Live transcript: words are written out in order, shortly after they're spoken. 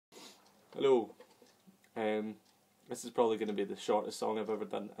Hello. This is probably going to be the shortest song I've ever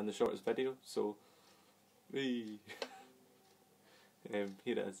done and the shortest video, so here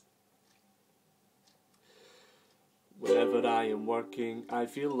it is. Whenever I am working, I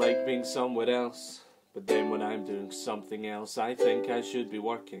feel like being somewhere else. But then when I'm doing something else, I think I should be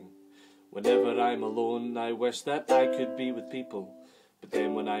working. Whenever I'm alone, I wish that I could be with people. But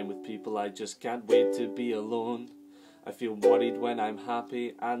then when I'm with people, I just can't wait to be alone. I feel worried when I'm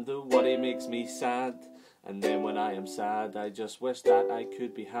happy, and the worry makes me sad. And then when I am sad, I just wish that I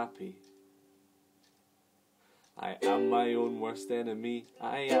could be happy. I am my own worst enemy,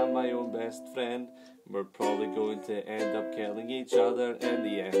 I am my own best friend. We're probably going to end up killing each other in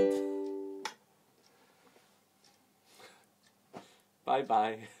the end. Bye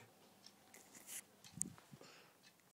bye.